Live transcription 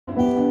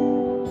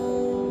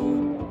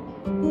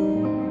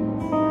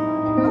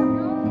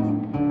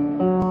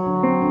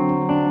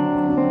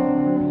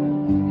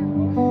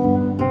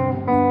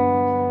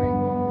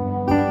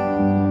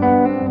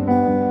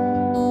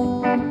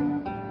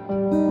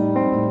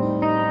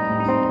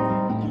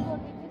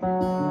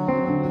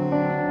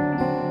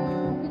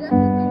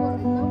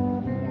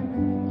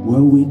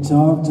Well, we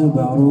talked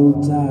about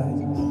old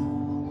times,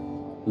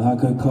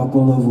 like a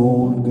couple of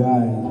old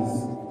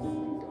guys.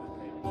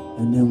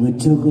 And then we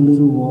took a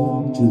little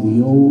walk to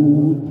the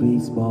old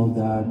baseball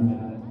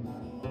diamond.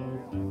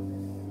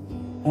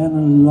 And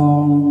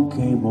along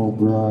came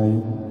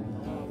O'Brien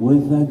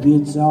with a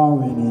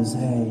guitar in his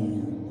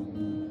hand.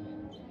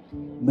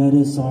 Met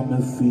us on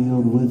the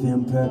field with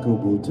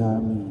impeccable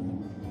timing.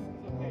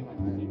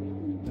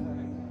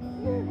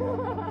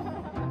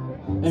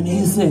 And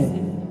he said,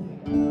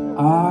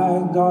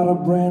 I got a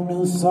brand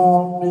new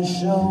song to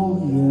show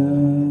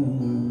you,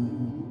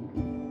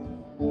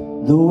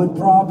 though it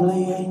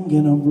probably ain't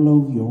gonna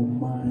blow your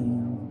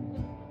mind.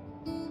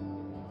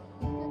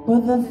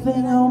 But the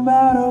thing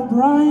about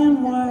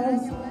O'Brien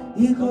was,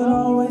 he could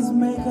always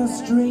make a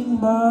string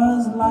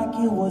buzz like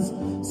it was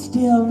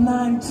still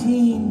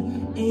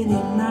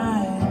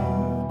 1989.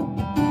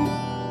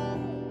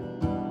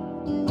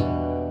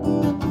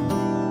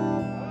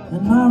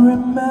 And I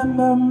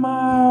remember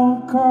my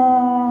old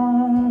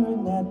car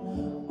and that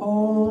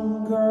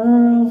old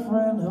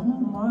girlfriend of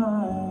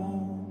mine.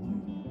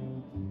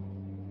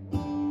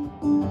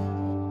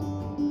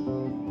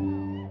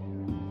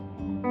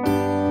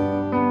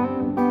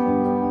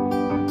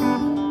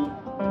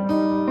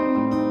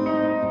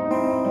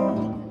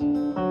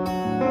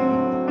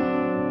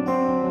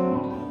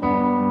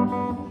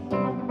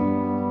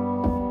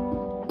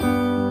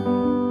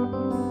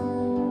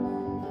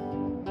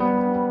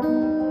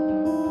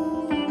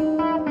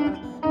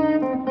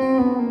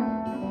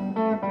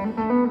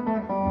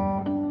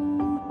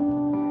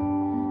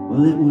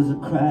 Well, it was a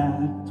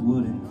cracked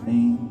wooden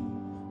thing.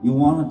 You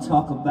want to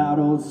talk about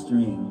old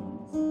strings?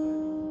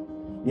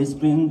 It's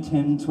been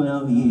 10,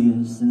 12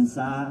 years since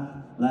I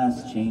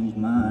last changed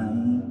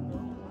mine.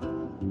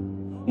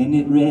 And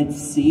it read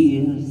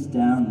Sears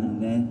down the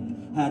neck,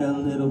 had a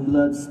little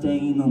blood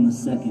stain on the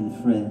second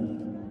fret,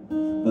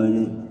 but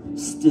it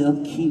still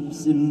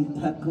keeps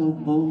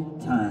impeccable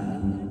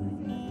time.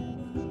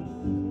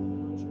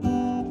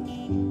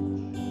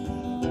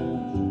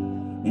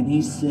 And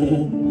he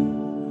said,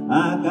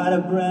 I got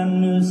a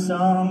brand new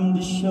song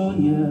to show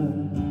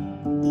you,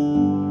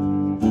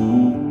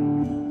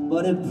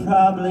 but it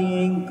probably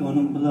ain't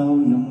gonna blow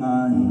your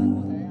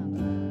mind.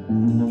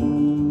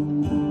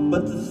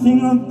 But the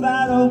thing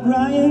about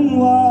O'Brien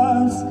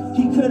was,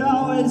 he could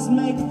always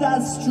make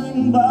that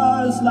string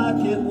buzz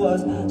like it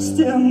was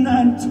still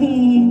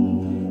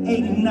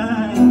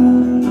 1989.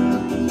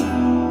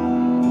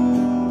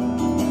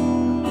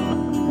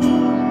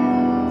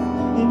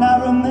 And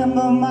I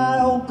remember my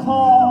old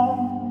car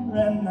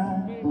and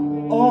my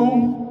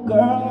old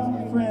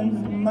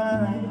girlfriend of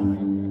mine.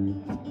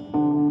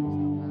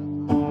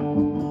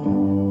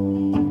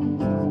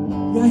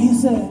 Yeah, he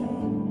said,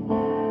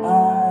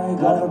 I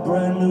got a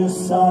brand new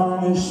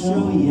song to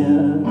show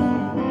you,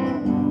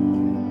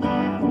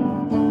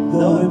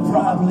 though it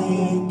probably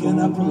ain't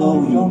gonna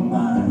blow your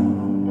mind.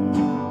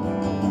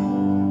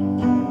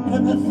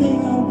 And the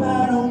thing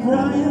about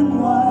O'Brien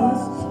was,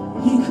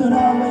 he could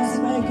always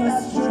make a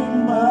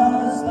string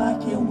buzz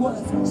like it was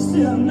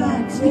still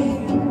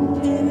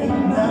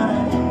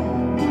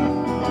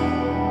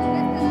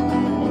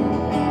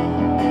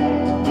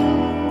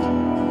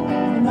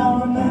 1989. And I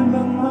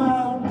remember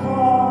my old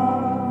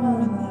car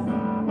and that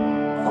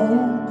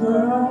old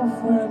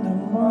girlfriend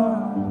of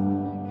mine.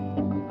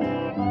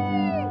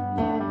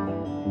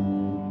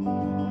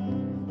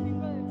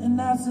 And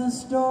that's the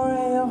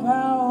story of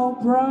how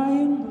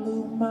O'Brien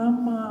blew my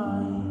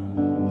mind.